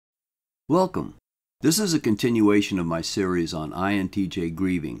Welcome. This is a continuation of my series on INTJ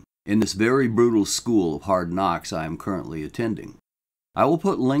Grieving in this very brutal school of hard knocks I am currently attending. I will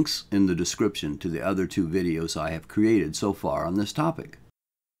put links in the description to the other two videos I have created so far on this topic.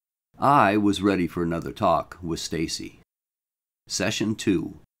 I was ready for another talk with Staci. Session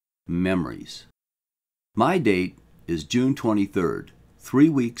 2, Memories. My date is June 23rd, 3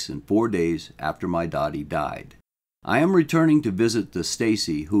 weeks and 4 days after my Dottie died. I am returning to visit the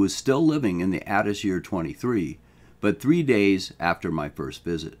Staci who is still living in the Addis year 23, but 3 days after my first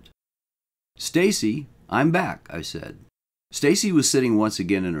visit. "Staci, I'm back," I said. Staci was sitting once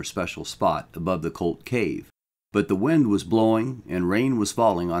again in her special spot above the Colt cave, but the wind was blowing and rain was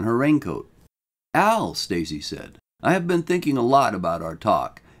falling on her raincoat. "Al," Staci said, "I have been thinking a lot about our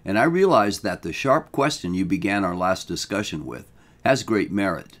talk, and I realize that the sharp question you began our last discussion with has great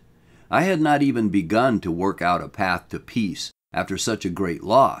merit. I had not even begun to work out a path to peace after such a great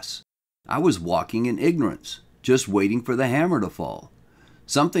loss. I was walking in ignorance, just waiting for the hammer to fall.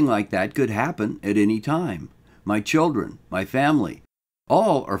 Something like that could happen at any time. My children, my family,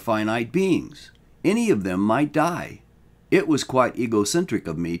 all are finite beings. Any of them might die. It was quite egocentric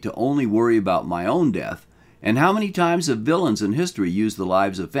of me to only worry about my own death, and how many times have villains in history used the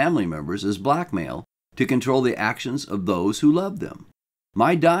lives of family members as blackmail to control the actions of those who love them?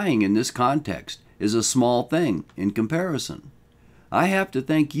 My dying in this context is a small thing in comparison. I have to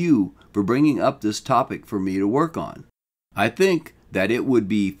thank you for bringing up this topic for me to work on. I think that it would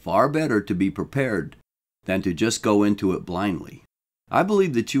be far better to be prepared than to just go into it blindly." "I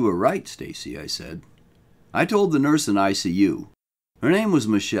believe that you are right, Staci," I said. I told the nurse in ICU. Her name was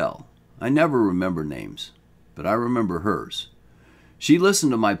Michelle. I never remember names, but I remember hers. She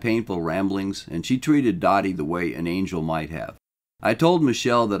listened to my painful ramblings, and she treated Dottie the way an angel might have. I told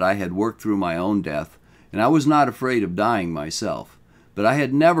Michelle that I had worked through my own death, and I was not afraid of dying myself, but I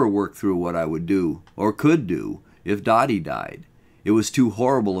had never worked through what I would do, or could do, if Dottie died. It was too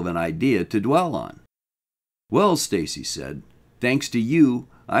horrible of an idea to dwell on. "Well," Staci said, "thanks to you,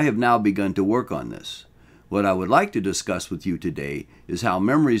 I have now begun to work on this. What I would like to discuss with you today is how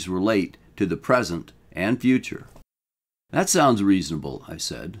memories relate to the present and future." "That sounds reasonable," I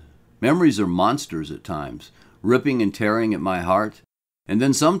said. "Memories are monsters at times, ripping and tearing at my heart, and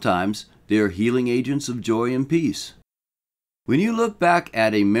then sometimes they are healing agents of joy and peace." "When you look back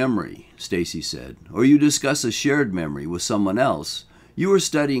at a memory," Staci said, "or you discuss a shared memory with someone else, you are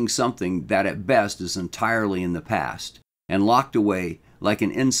studying something that at best is entirely in the past and locked away like an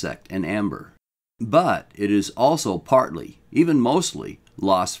insect in amber. But it is also partly, even mostly,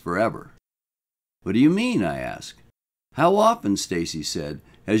 lost forever." "What do you mean?" I asked. "How often," Staci said,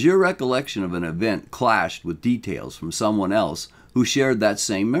 "has your recollection of an event clashed with details from someone else who shared that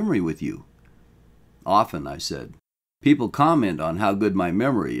same memory with you?" "Often," I said. "People comment on how good my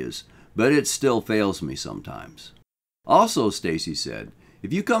memory is, but it still fails me sometimes." "Also," Staci said,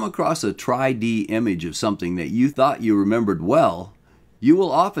 "if you come across a tri-D image of something that you thought you remembered well, you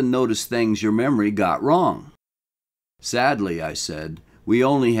will often notice things your memory got wrong." "Sadly," I said, "we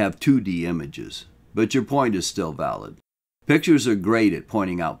only have 2D images, but your point is still valid. Pictures are great at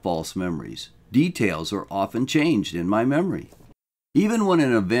pointing out false memories. Details are often changed in my memory." "Even when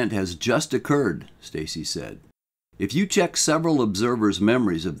an event has just occurred," Staci said, "if you check several observers'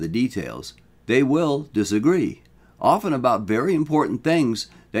 memories of the details, they will disagree, often about very important things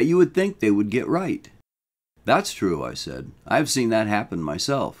that you would think they would get right." "That's true," I said. "I have seen that happen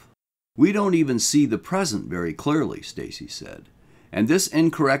myself." "We don't even see the present very clearly," Staci said, "and this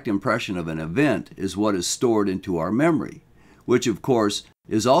incorrect impression of an event is what is stored into our memory, which of course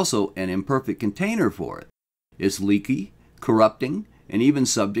is also an imperfect container for it. It's leaky, corrupting, and even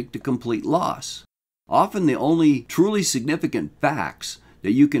subject to complete loss. Often the only truly significant facts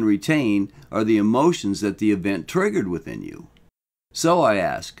that you can retain are the emotions that the event triggered within you." "So," I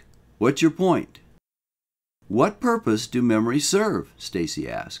ask, "what's your point?" "What purpose do memories serve?" Staci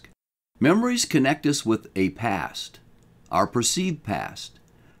asked. "Memories connect us with a past, our perceived past.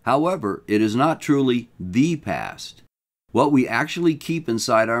 However, it is not truly the past. What we actually keep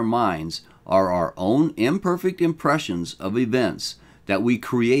inside our minds are our own imperfect impressions of events that we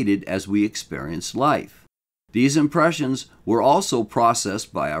created as we experienced life. These impressions were also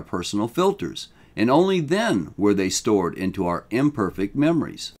processed by our personal filters, and only then were they stored into our imperfect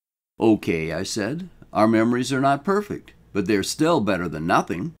memories." "Okay," I said, "our memories are not perfect, but they're still better than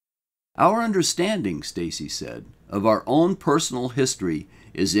nothing." "Our understanding," Staci said, "of our own personal history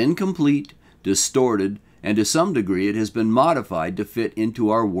is incomplete, distorted, and to some degree it has been modified to fit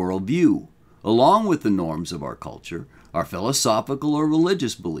into our worldview, along with the norms of our culture, our philosophical or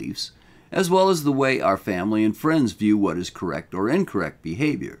religious beliefs, as well as the way our family and friends view what is correct or incorrect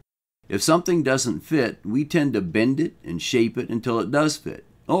behavior. If something doesn't fit, we tend to bend it and shape it until it does fit,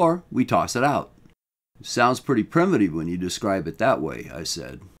 or we toss it out. It sounds pretty primitive when you describe it that way, I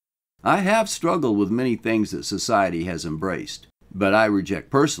said. I have struggled with many things that society has embraced, but I reject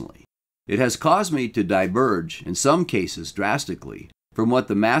personally. It has caused me to diverge, in some cases drastically, from what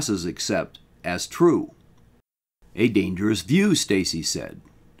the masses accept as true. A dangerous view, Staci said.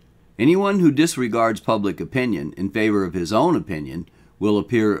 Anyone who disregards public opinion in favor of his own opinion will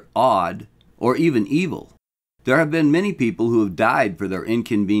appear odd or even evil. There have been many people who have died for their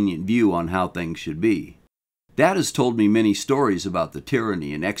inconvenient view on how things should be. Dad has told me many stories about the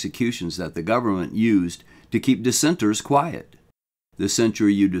tyranny and executions that the government used to keep dissenters quiet. The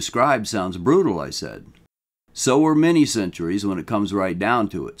century you described sounds brutal, I said. So were many centuries when it comes right down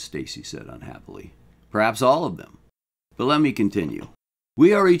to it, Staci said unhappily. Perhaps all of them. But let me continue.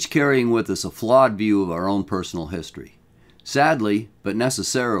 We are each carrying with us a flawed view of our own personal history. Sadly, but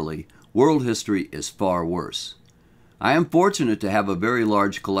necessarily, world history is far worse. I am fortunate to have a very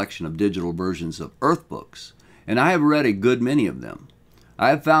large collection of digital versions of Earth books, and I have read a good many of them. I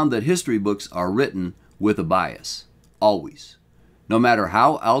have found that history books are written with a bias, always. No matter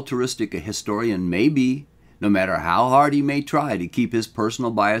how altruistic a historian may be, no matter how hard he may try to keep his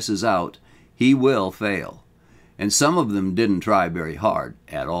personal biases out, he will fail. And some of them didn't try very hard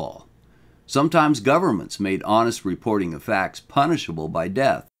at all. Sometimes governments made honest reporting of facts punishable by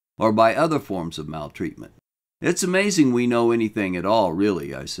death or by other forms of maltreatment. It's amazing we know anything at all,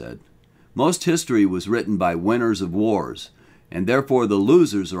 really, I said. Most history was written by winners of wars, and therefore the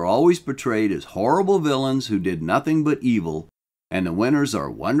losers are always portrayed as horrible villains who did nothing but evil, and the winners are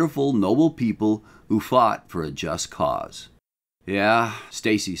wonderful, noble people who fought for a just cause. Yeah,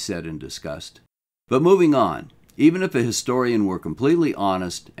 Staci said in disgust. But moving on, even if a historian were completely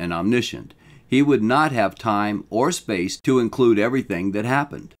honest and omniscient, he would not have time or space to include everything that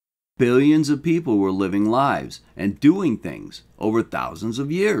happened. Billions of people were living lives and doing things over thousands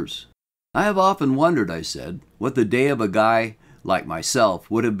of years. I have often wondered, I said, what the day of a guy like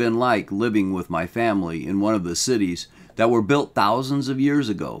myself would have been like living with my family in one of the cities that were built thousands of years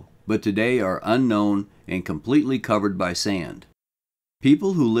ago, but today are unknown and completely covered by sand.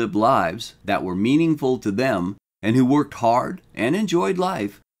 People who lived lives that were meaningful to them and who worked hard and enjoyed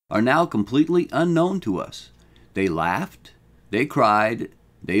life are now completely unknown to us. They laughed, they cried,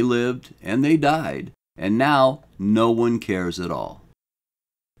 they lived, and they died, and now no one cares at all.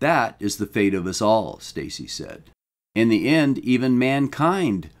 That is the fate of us all, Staci said. In the end, even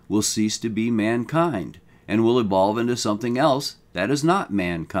mankind will cease to be mankind and will evolve into something else that is not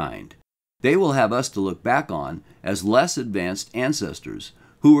mankind. They will have us to look back on as less advanced ancestors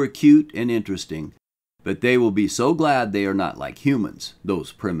who were cute and interesting, but they will be so glad they are not like humans,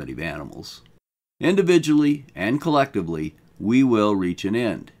 those primitive animals. Individually and collectively, we will reach an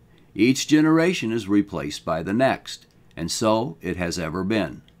end. Each generation is replaced by the next, and so it has ever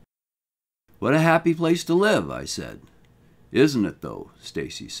been. What a happy place to live, I said. Isn't it, though?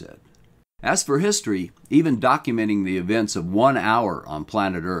 Staci said. As for history, even documenting the events of 1 hour on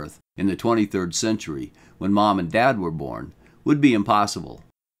planet Earth in the 23rd century, when Mom and Dad were born, would be impossible.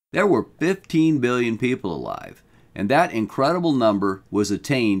 There were 15 billion people alive, and that incredible number was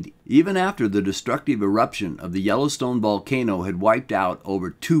attained even after the destructive eruption of the Yellowstone volcano had wiped out over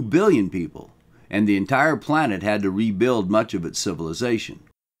 2 billion people, and the entire planet had to rebuild much of its civilization.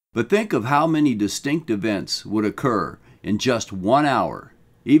 But think of how many distinct events would occur in just 1 hour,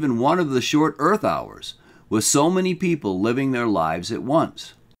 even one of the short Earth hours, with so many people living their lives at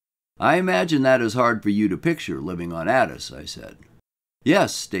once. I imagine that is hard for you to picture living on Attis, I said.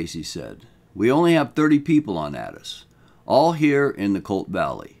 Yes, Staci said. We only have 30 people on Attis, all here in the Colt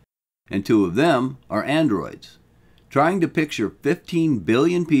Valley, and 2 of them are androids. Trying to picture 15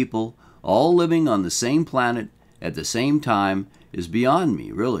 billion people all living on the same planet at the same time is beyond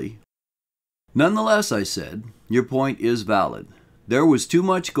me, really. Nonetheless, I said, your point is valid. There was too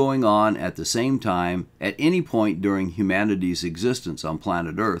much going on at the same time at any point during humanity's existence on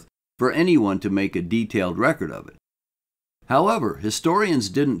planet Earth for anyone to make a detailed record of it. However, historians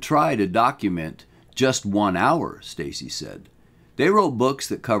didn't try to document just 1 hour, Staci said. They wrote books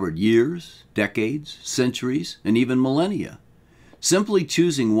that covered years, decades, centuries, and even millennia. Simply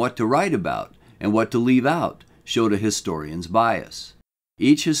choosing what to write about and what to leave out showed a historian's bias.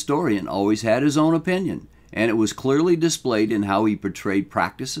 Each historian always had his own opinion, and it was clearly displayed in how he portrayed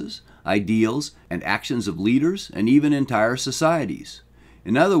practices, ideals, and actions of leaders and even entire societies.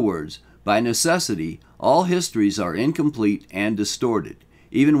 In other words, by necessity, all histories are incomplete and distorted,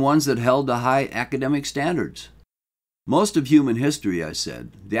 even ones that held to high academic standards. Most of human history, I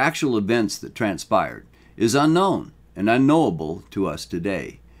said, the actual events that transpired, is unknown and unknowable to us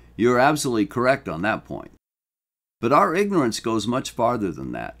today. You are absolutely correct on that point. But our ignorance goes much farther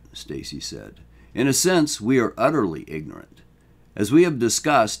than that, Staci said. In a sense, we are utterly ignorant. As we have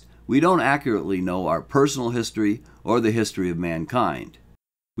discussed, we don't accurately know our personal history or the history of mankind.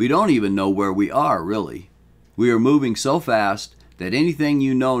 We don't even know where we are, really. We are moving so fast that anything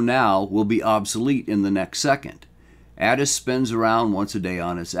you know now will be obsolete in the next second. Attis spins around once a day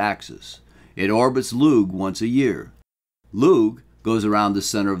on its axis. It orbits Lug once a year. Lug goes around the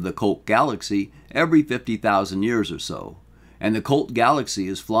center of the Colt galaxy every 50,000 years or so. And the Colt galaxy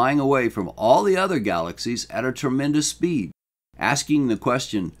is flying away from all the other galaxies at a tremendous speed. Asking the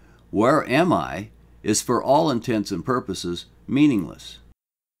question, "Where am I?" is for all intents and purposes meaningless.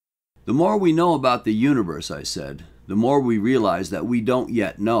 The more we know about the universe, I said, the more we realize that we don't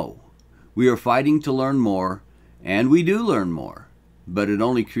yet know. We are fighting to learn more, and we do learn more, but it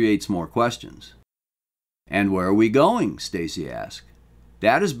only creates more questions. "And where are we going?" Staci asked.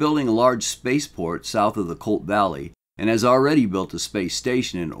 "Dad is building a large spaceport south of the Colt Valley and has already built a space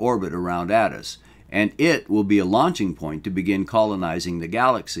station in orbit around Attis, and it will be a launching point to begin colonizing the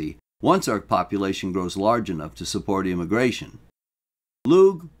galaxy once our population grows large enough to support immigration.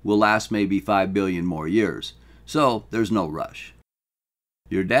 Lug will last maybe 5 billion more years, so there's no rush."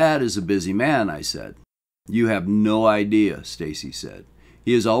 "Your dad is a busy man," I said. "You have no idea," Staci said.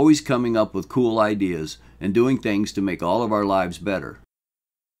 "He is always coming up with cool ideas and doing things to make all of our lives better."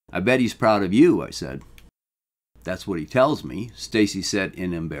 "I bet he's proud of you," I said. "That's what he tells me," Staci said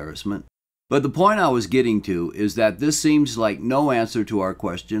in embarrassment. But the point I was getting to is that this seems like no answer to our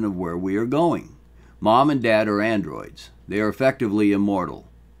question of where we are going. Mom and Dad are androids. They are effectively immortal.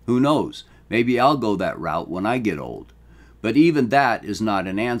 Who knows? Maybe I'll go that route when I get old. But even that is not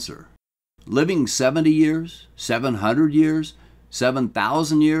an answer. Living 70 years, 700 years,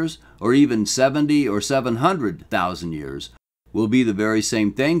 7,000 years, or even 70 or 700,000 years will be the very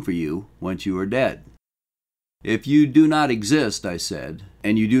same thing for you once you are dead. "If you do not exist," I said,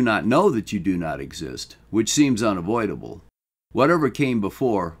 "and you do not know that you do not exist, which seems unavoidable, whatever came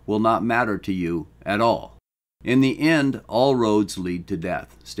before will not matter to you at all. In the end, all roads lead to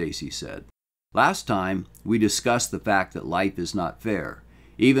death," Staci said. "Last time, we discussed the fact that life is not fair,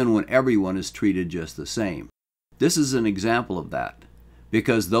 even when everyone is treated just the same. This is an example of that,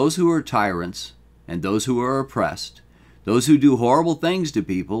 because those who are tyrants and those who are oppressed, those who do horrible things to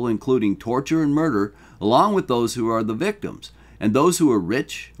people, including torture and murder, along with those who are the victims, and those who are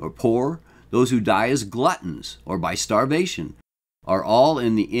rich or poor, those who die as gluttons or by starvation, are all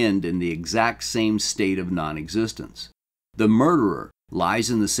in the end in the exact same state of non-existence. The murderer lies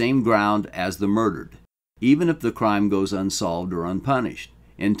in the same ground as the murdered, even if the crime goes unsolved or unpunished.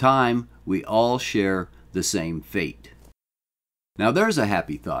 In time, we all share the same fate." "Now there's a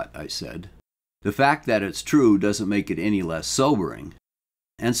happy thought," I said. "The fact that it's true doesn't make it any less sobering."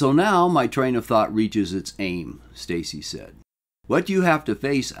 "And so now my train of thought reaches its aim," Staci said. "What you have to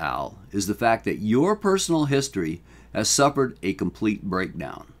face, Al, is the fact that your personal history has suffered a complete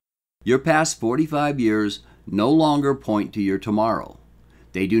breakdown. Your past 45 years no longer point to your tomorrow.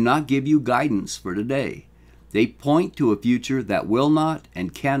 They do not give you guidance for today. They point to a future that will not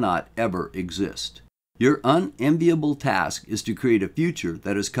and cannot ever exist. Your unenviable task is to create a future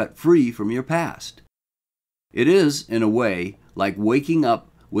that is cut free from your past. It is, in a way, like waking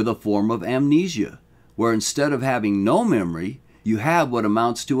up with a form of amnesia, where instead of having no memory, you have what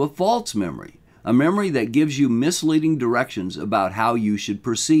amounts to a false memory, a memory that gives you misleading directions about how you should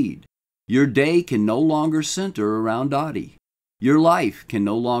proceed. Your day can no longer center around Dottie. Your life can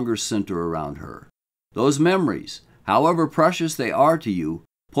no longer center around her. Those memories, however precious they are to you,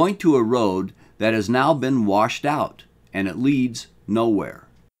 point to a road that has now been washed out, and it leads nowhere."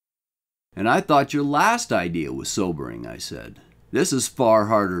 "And I thought your last idea was sobering," I said. "This is far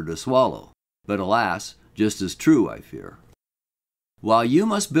harder to swallow, but alas, just as true, I fear." "While you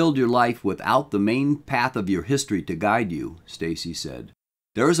must build your life without the main path of your history to guide you," Staci said,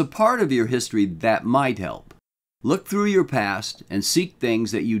 "there is a part of your history that might help. Look through your past and seek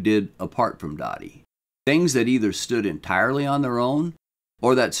things that you did apart from Dottie. Things that either stood entirely on their own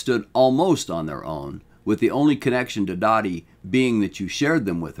or that stood almost on their own, with the only connection to Dottie being that you shared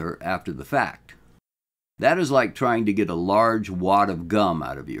them with her after the fact. That is like trying to get a large wad of gum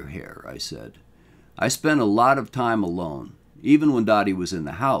out of your hair," I said. "I spent a lot of time alone, even when Dottie was in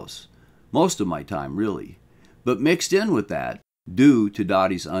the house. Most of my time, really. But mixed in with that, due to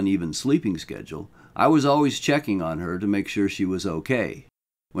Dottie's uneven sleeping schedule, I was always checking on her to make sure she was okay.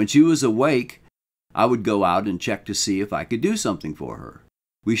 When she was awake, I would go out and check to see if I could do something for her.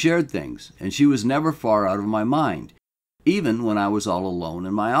 We shared things, and she was never far out of my mind, even when I was all alone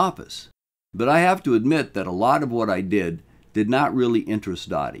in my office. But I have to admit that a lot of what I did did not really interest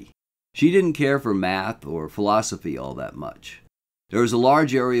Dottie. She didn't care for math or philosophy all that much. There was a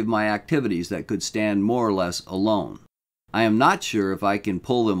large area of my activities that could stand more or less alone. I am not sure if I can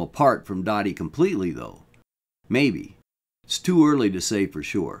pull them apart from Dottie completely, though. Maybe. It's too early to say for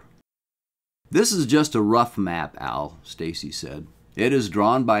sure. "This is just a rough map, Al," Staci said. "It is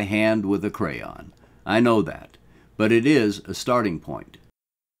drawn by hand with a crayon. I know that, but it is a starting point."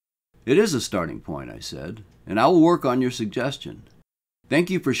 "It is a starting point," I said, "and I will work on your suggestion. Thank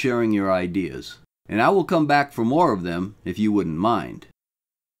you for sharing your ideas, and I will come back for more of them if you wouldn't mind."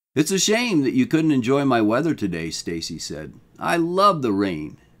 "It's a shame that you couldn't enjoy my weather today," Staci said. "I love the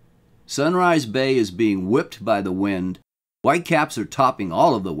rain. Sunrise Bay is being whipped by the wind. Whitecaps are topping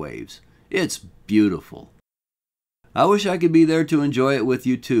all of the waves. It's beautiful." "I wish I could be there to enjoy it with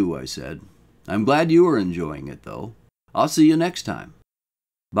you too," I said. "I'm glad you are enjoying it, though. I'll see you next time."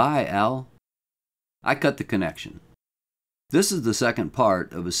 "Bye, Al." I cut the connection. This is the second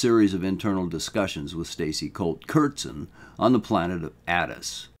part of a series of internal discussions with Staci Kurtzen on the planet of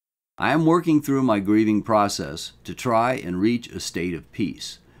Attis. I am working through my grieving process to try and reach a state of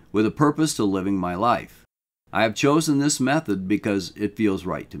peace, with a purpose to living my life. I have chosen this method because it feels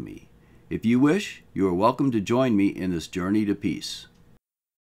right to me. If you wish, you are welcome to join me in this journey to peace.